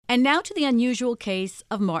And now to the unusual case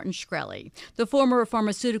of Martin Shkreli. The former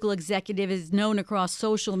pharmaceutical executive is known across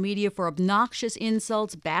social media for obnoxious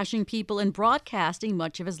insults, bashing people, and broadcasting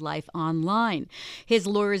much of his life online. His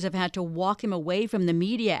lawyers have had to walk him away from the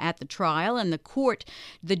media at the trial, and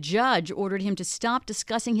the judge ordered him to stop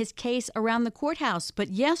discussing his case around the courthouse. But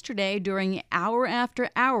yesterday, during hour after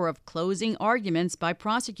hour of closing arguments by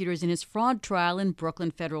prosecutors in his fraud trial in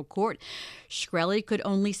Brooklyn federal court, Shkreli could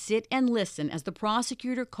only sit and listen as the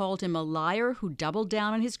prosecutor called him a liar who doubled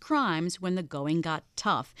down on his crimes when the going got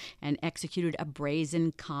tough and executed a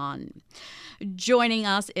brazen con. Joining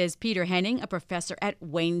us is Peter Henning, a professor at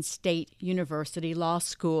Wayne State University Law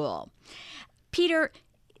School. Peter,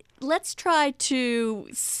 let's try to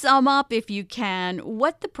sum up, if you can,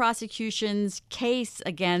 what the prosecution's case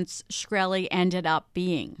against Shkreli ended up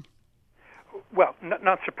being. Well,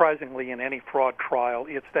 not surprisingly, in any fraud trial,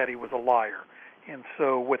 it's that he was a liar. And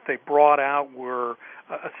so what they brought out were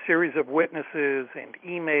a series of witnesses and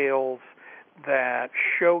emails that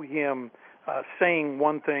show him saying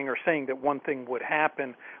one thing or saying that one thing would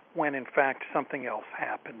happen when, in fact, something else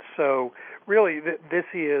happened. So really, this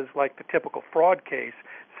is like the typical fraud case,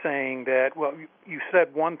 saying that, well, you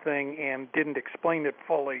said one thing and didn't explain it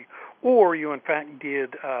fully, or you, in fact,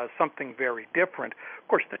 did something very different. Of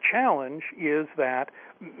course, the challenge is that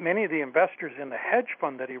many of the investors in the hedge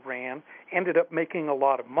fund that he ran ended up making a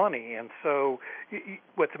lot of money. And so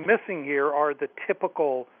what's missing here are the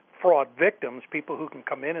typical fraud victims, people who can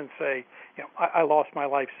come in and say, I lost my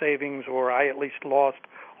life savings, or I at least lost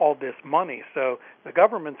all this money. So the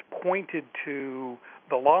government's pointed to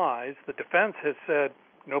the lies. The defense has said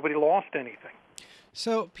nobody lost anything.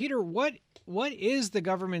 So, Peter, what is the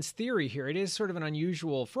government's theory here? It is sort of an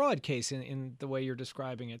unusual fraud case in the way you're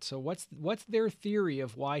describing it. So what's their theory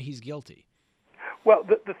of why he's guilty? Well,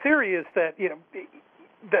 the theory is that,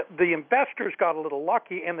 that the investors got a little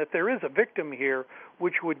lucky and that there is a victim here,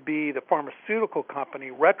 which would be the pharmaceutical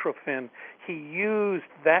company, Retrofin. He used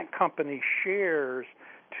that company's shares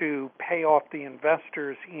to pay off the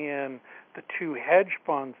investors in the two hedge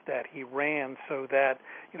funds that he ran, so that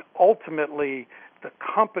ultimately the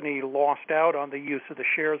company lost out on the use of the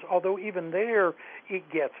shares, although even there it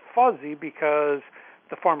gets fuzzy because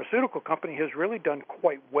the pharmaceutical company has really done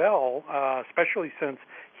quite well, especially since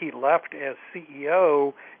he left as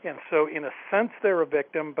CEO. And so in a sense they're a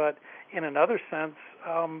victim, but in another sense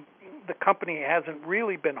the company hasn't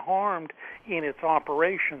really been harmed in its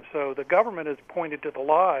operation. So the government has pointed to the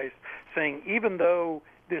lies, saying even though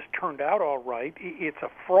this turned out all right, it's a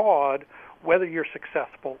fraud whether you're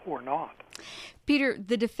successful or not. Peter,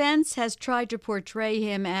 the defense has tried to portray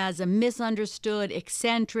him as a misunderstood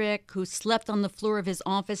eccentric who slept on the floor of his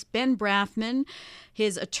office. Ben Brafman,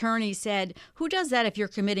 his attorney, said, "Who does that if you're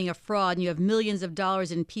committing a fraud and you have millions of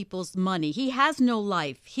dollars in people's money? He has no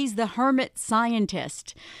life. He's the hermit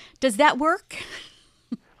scientist." Does that work?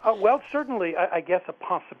 Well, certainly, I guess a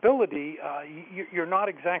possibility. You're not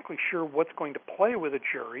exactly sure what's going to play with a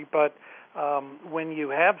jury, but when you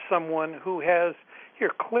have someone who has here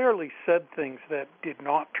clearly said things that did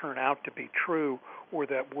not turn out to be true or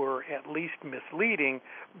that were at least misleading,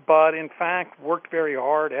 but in fact worked very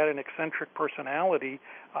hard, had an eccentric personality,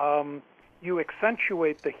 you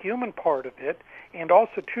accentuate the human part of it. And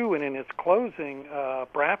also, too, and in his closing,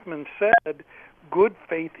 Brafman said, good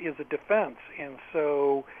faith is a defense. And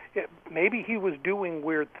so maybe he was doing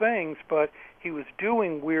weird things, but he was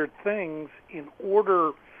doing weird things in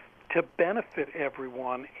order to benefit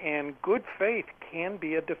everyone, and good faith can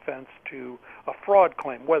be a defense to a fraud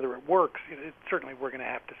claim. Whether it works, certainly we're going to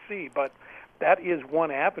have to see, but that is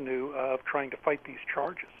one avenue of trying to fight these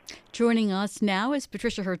charges. Joining us now is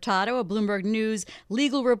Patricia Hurtado, a Bloomberg News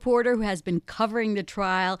legal reporter who has been covering the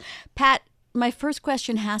trial. Pat, my first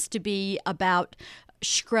question has to be about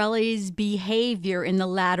Shkreli's behavior in the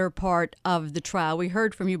latter part of the trial. We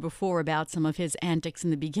heard from you before about some of his antics in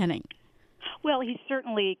the beginning. Well, he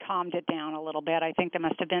certainly calmed it down a little bit. I think there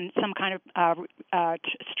must have been some kind of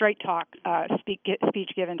straight talk speech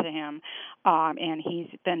given to him, and he's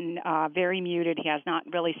been very muted. He has not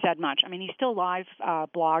really said much. I mean, he's still live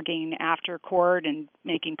blogging after court and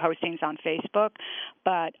making postings on Facebook,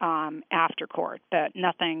 but after court, but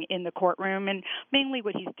nothing in the courtroom. And mainly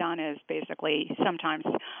what he's done is basically sometimes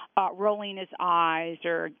rolling his eyes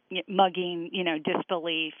or mugging,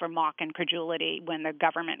 disbelief or mock incredulity when the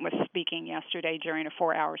government was speaking yesterday during a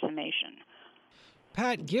 4-hour summation.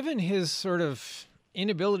 Pat, given his sort of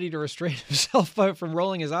inability to restrain himself from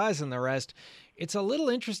rolling his eyes and the rest, it's a little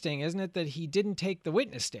interesting, isn't it, that he didn't take the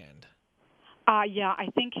witness stand? Yeah, I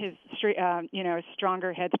think his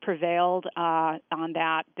stronger heads prevailed on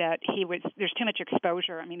that there's too much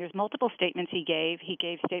exposure. I mean, there's multiple statements he gave. He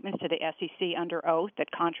gave statements to the SEC under oath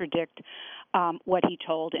that contradict what he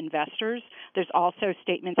told investors. There's also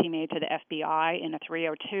statements he made to the FBI in a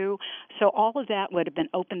 302. So all of that would have been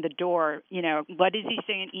opened the door. What did he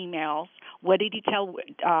say in emails? What did he tell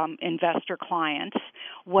investor clients?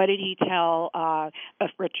 What did he tell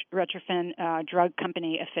Retrophin drug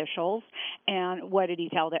company officials? And what did he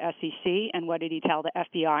tell the SEC? And what did he tell the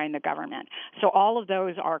FBI and the government? So all of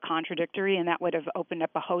those are contradictory, and that would have opened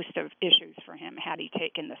up a host of issues for him had he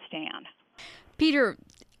taken the stand. Peter,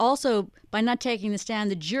 also, by not taking the stand,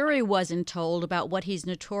 the jury wasn't told about what he's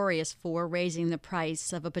notorious for, raising the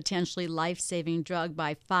price of a potentially life-saving drug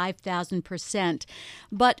by 5,000%.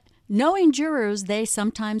 But knowing jurors, they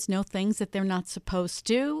sometimes know things that they're not supposed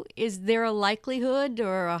to. Is there a likelihood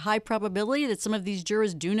or a high probability that some of these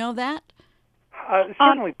jurors do know that?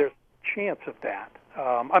 Certainly there's a chance of that.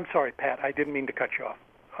 I'm sorry, Pat, I didn't mean to cut you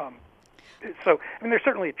off. There's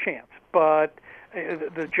certainly a chance, but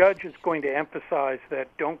the judge is going to emphasize that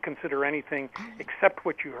don't consider anything except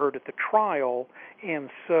what you heard at the trial, and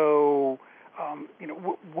so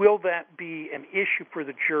will that be an issue for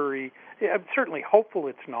the jury? I'm certainly hopeful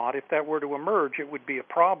it's not. If that were to emerge, it would be a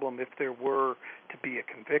problem if there were to be a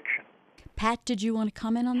conviction. Pat, did you want to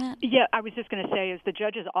comment on that? Yeah, I was just going to say,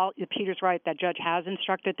 Peter's right, that judge has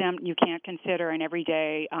instructed them, you can't consider, and every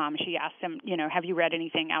day she asks them, have you read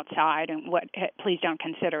anything outside, and please don't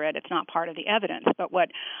consider it, it's not part of the evidence. But what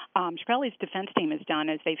Shkreli's defense team has done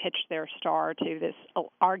is they've hitched their star to this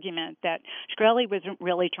argument that Shkreli wasn't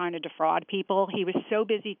really trying to defraud people. He was so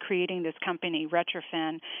busy creating this company,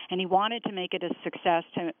 Retrophin, and he wanted to make it a success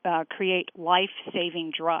to create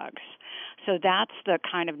life-saving drugs. So that's the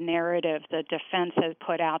kind of narrative the defense has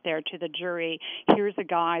put out there to the jury. Here's a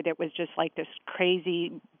guy that was just like this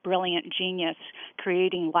crazy, brilliant genius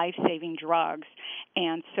creating life-saving drugs,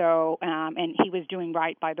 and so and he was doing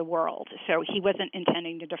right by the world. So he wasn't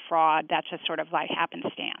intending to defraud. That's just sort of like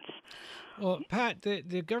happenstance. Well, Pat,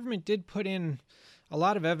 the government did put in a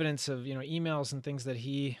lot of evidence of emails and things that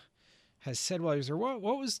he has said while he was there. What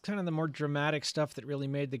was kind of the more dramatic stuff that really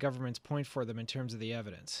made the government's point for them in terms of the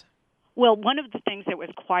evidence? Well, one of the things that was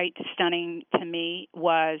quite stunning to me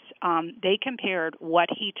was they compared what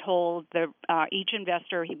he told each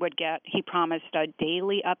investor he would get. He promised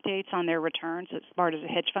daily updates on their returns as part of the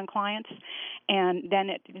hedge fund clients, and then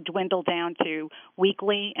it dwindled down to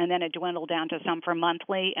weekly, and then it dwindled down to some for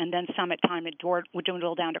monthly, and then some at time it would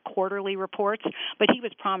dwindle down to quarterly reports. But he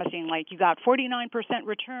was promising, you got 49%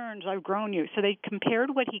 returns, I've grown you. So they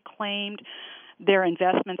compared what he claimed their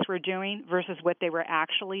investments were doing versus what they were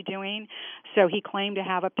actually doing. So he claimed to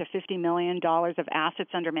have up to $50 million of assets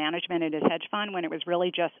under management in his hedge fund when it was really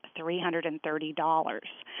just $330.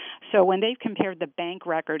 So when they've compared the bank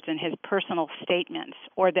records in his personal statements,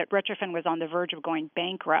 or that Retrophin was on the verge of going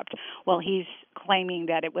bankrupt, well, he's claiming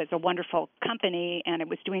that it was a wonderful company and it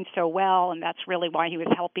was doing so well, and that's really why he was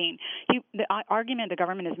helping. The argument the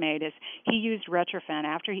government has made is he used Retrophin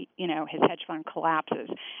after his hedge fund collapses,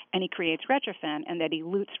 and he creates Retrophin, and that he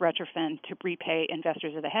loots Retrophin to repay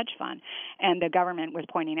investors of the hedge fund. And the government was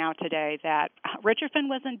pointing out today that Retrophin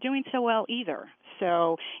wasn't doing so well either.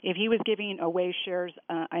 So if he was giving away shares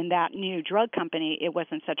in that new drug company, it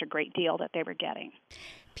wasn't such a great deal that they were getting.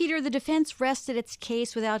 Peter, the defense rested its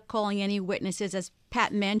case without calling any witnesses. As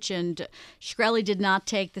Pat mentioned, Shkreli did not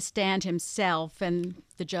take the stand himself, and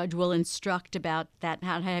the judge will instruct about that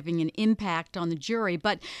not having an impact on the jury.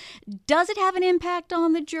 But does it have an impact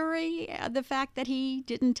on the jury, the fact that he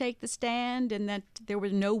didn't take the stand and that there were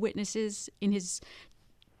no witnesses in his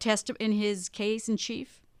case in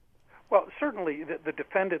chief? Well, certainly the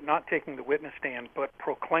defendant not taking the witness stand but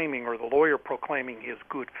proclaiming, or the lawyer proclaiming his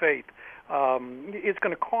good faith, is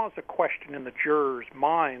going to cause a question in the jurors'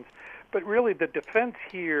 minds. But really the defense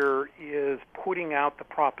here is putting out the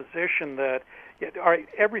proposition that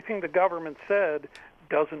everything the government said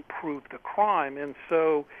doesn't prove the crime. And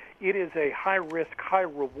so it is a high-risk,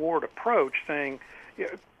 high-reward approach, saying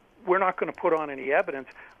we're not going to put on any evidence.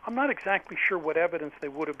 I'm not exactly sure what evidence they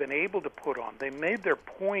would have been able to put on. They made their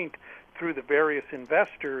point through the various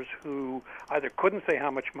investors who either couldn't say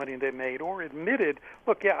how much money they made or admitted,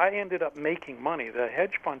 look, yeah, I ended up making money, the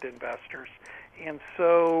hedge fund investors. And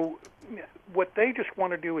so what they just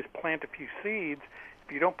want to do is plant a few seeds.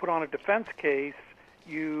 If you don't put on a defense case,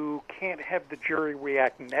 you can't have the jury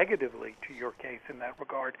react negatively to your case in that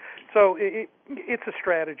regard. So it's a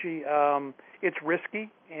strategy. It's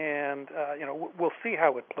risky, and we'll see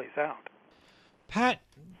how it plays out. Pat,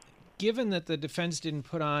 given that the defense didn't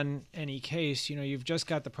put on any case, you've just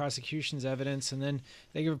got the prosecution's evidence, and then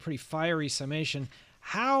they give a pretty fiery summation.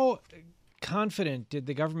 How confident did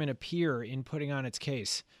the government appear in putting on its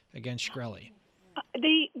case against Shkreli?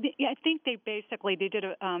 I think they did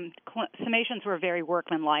summations were very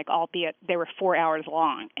workmanlike, albeit they were 4 hours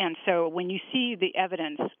long. And so when you see the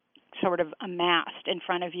evidence sort of amassed in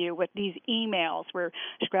front of you with these emails where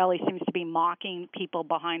Shkreli seems to be mocking people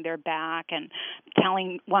behind their back and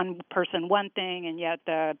telling one person one thing, and yet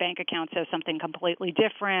the bank account says something completely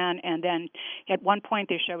different. And then at one point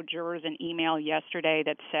they showed jurors an email yesterday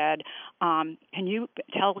that said, can you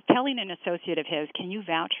telling an associate of his, can you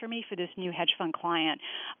vouch for me for this new hedge fund client?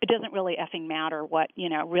 It doesn't really effing matter what,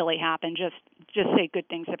 really happened. Just say good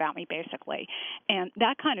things about me, basically. And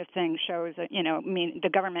that kind of thing shows that, the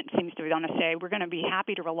government seems to want to say we're going to be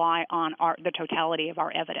happy to rely on the totality of our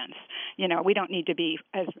evidence. We don't need to be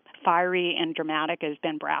as fiery and dramatic as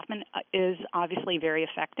Ben Brafman is obviously very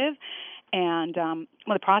effective. And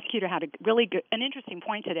the prosecutor had an interesting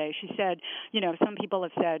point today. She said, some people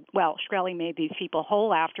have said, well, Shkreli made these people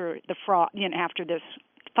whole after the fraud, after this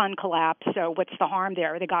fund collapse, so what's the harm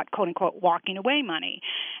there? They got, quote-unquote, walking away money.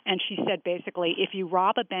 And she said, basically, if you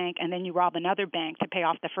rob a bank and then you rob another bank to pay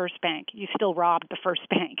off the first bank, you still robbed the first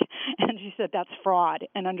bank. And she said that's fraud,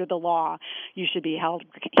 and under the law, he should be held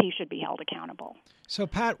accountable. So,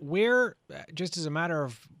 Pat, just as a matter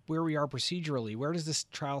of where we are procedurally, where does this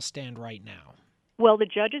trial stand right now? Well, the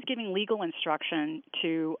judge is giving legal instruction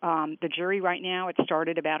to the jury right now. It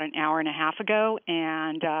started about an hour and a half ago,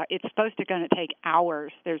 and it's supposed to going to take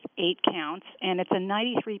hours. There's 8 counts, and it's a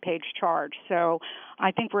 93-page charge. So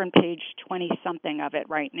I think we're in page 20-something of it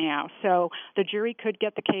right now. So the jury could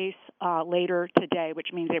get the case later today, which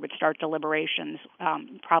means they would start deliberations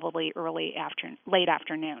probably late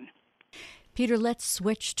afternoon. Peter, let's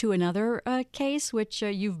switch to another case, which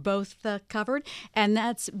you've both covered, and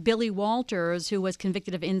that's Billy Walters, who was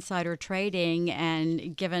convicted of insider trading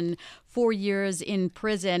and given 4 years in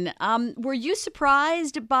prison. Were you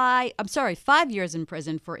surprised by, 5 years in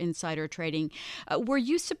prison for insider trading. Were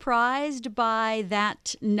you surprised by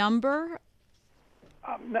that number?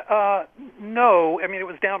 No. I mean, it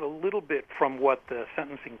was down a little bit from what the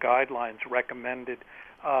sentencing guidelines recommended.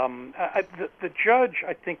 The judge,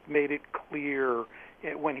 I think, made it clear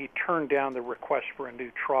when he turned down the request for a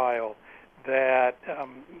new trial that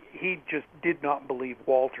he just did not believe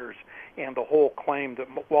Walters and the whole claim that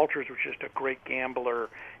Walters was just a great gambler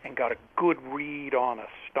and got a good read on a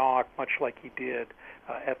stock, much like he did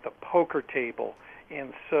at the poker table.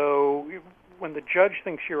 And so when the judge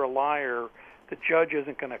thinks you're a liar, the judge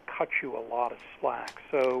isn't going to cut you a lot of slack.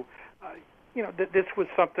 So this was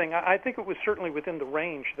something, I think it was certainly within the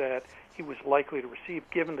range that he was likely to receive,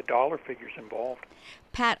 given the dollar figures involved.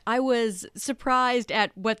 Pat, I was surprised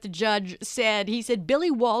at what the judge said. He said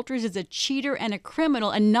Billy Walters is a cheater and a criminal,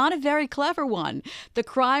 and not a very clever one. The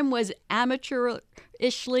crime was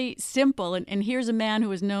amateurishly simple, and here's a man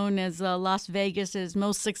who is known as Las Vegas's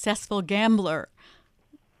most successful gambler.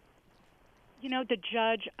 The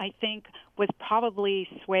judge, I think, was probably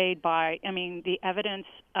swayed by, the evidence,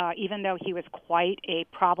 even though he was quite a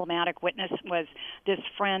problematic witness, was this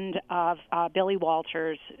friend of Billy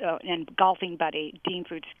Walters and golfing buddy, Dean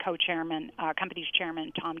Foods co-chairman, company's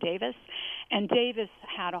chairman, Tom Davis. And Davis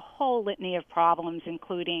had a whole litany of problems,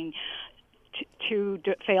 including two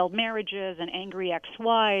failed marriages, an angry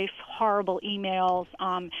ex-wife, horrible emails.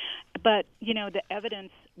 But, the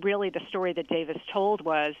evidence, really the story that Davis told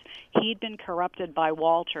was he'd been corrupted by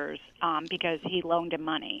Walters because he loaned him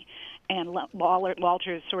money. And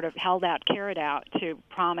Walters sort of held that carrot out to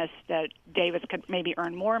promise that Davis could maybe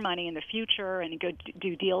earn more money in the future and he could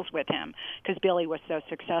do deals with him because Billy was so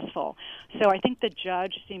successful. So I think the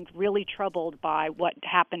judge seemed really troubled by what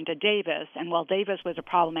happened to Davis. And while Davis was a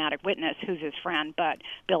problematic witness, who's his friend, but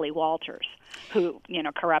Billy Walters, who,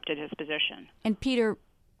 corrupted his position. And Peter,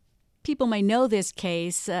 people may know this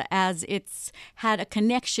case as it's had a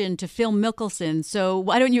connection to Phil Mickelson. So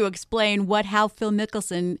why don't you explain how Phil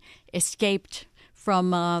Mickelson escaped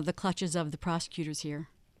from the clutches of the prosecutors here?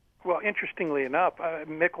 Well, interestingly enough,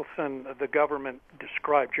 Mickelson, the government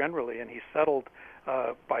described generally, and he settled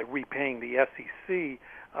by repaying the SEC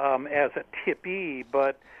as a tippee,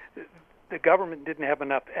 but the government didn't have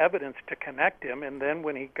enough evidence to connect him. And then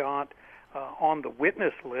when he got on the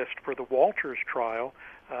witness list for the Walters trial,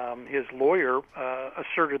 his lawyer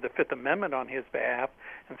asserted the Fifth Amendment on his behalf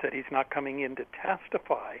and said he's not coming in to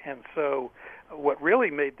testify. And so what really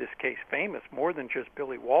made this case famous, more than just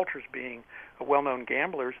Billy Walters being a well-known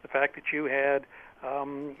gambler, is the fact that you had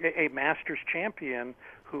a Masters champion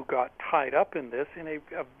who got tied up in this in a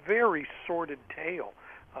very sordid tale.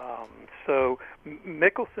 So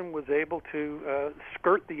Mickelson was able to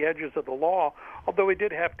skirt the edges of the law, although he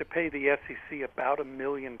did have to pay the SEC about $1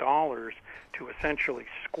 million to essentially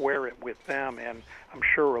square it with them, and I'm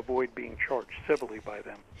sure avoid being charged civilly by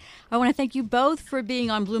them. I want to thank you both for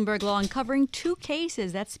being on Bloomberg Law and covering two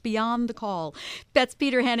cases. That's beyond the call. That's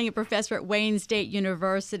Peter Henning, a professor at Wayne State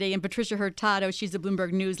University, and Patricia Hurtado. She's a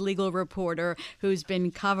Bloomberg News legal reporter who's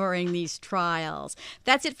been covering these trials.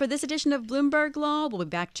 That's it for this edition of Bloomberg Law. We'll be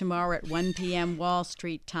back tomorrow at 1 p.m. Wall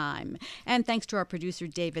Street time. And thanks to our producer,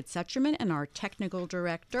 David Sucherman, and our technical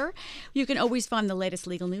director. You can always find the latest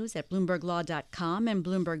legal news at BloombergLaw.com and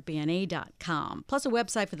BloombergBNA.com, plus a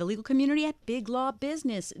website for the legal community at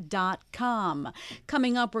BigLawBusiness.com.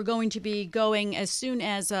 Coming up, we're going to be going as soon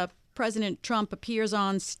as President Trump appears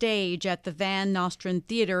on stage at the Van Nostrand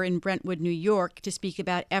Theater in Brentwood, New York, to speak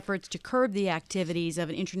about efforts to curb the activities of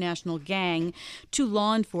an international gang to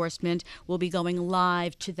law enforcement. We'll be going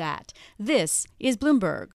live to that. This is Bloomberg.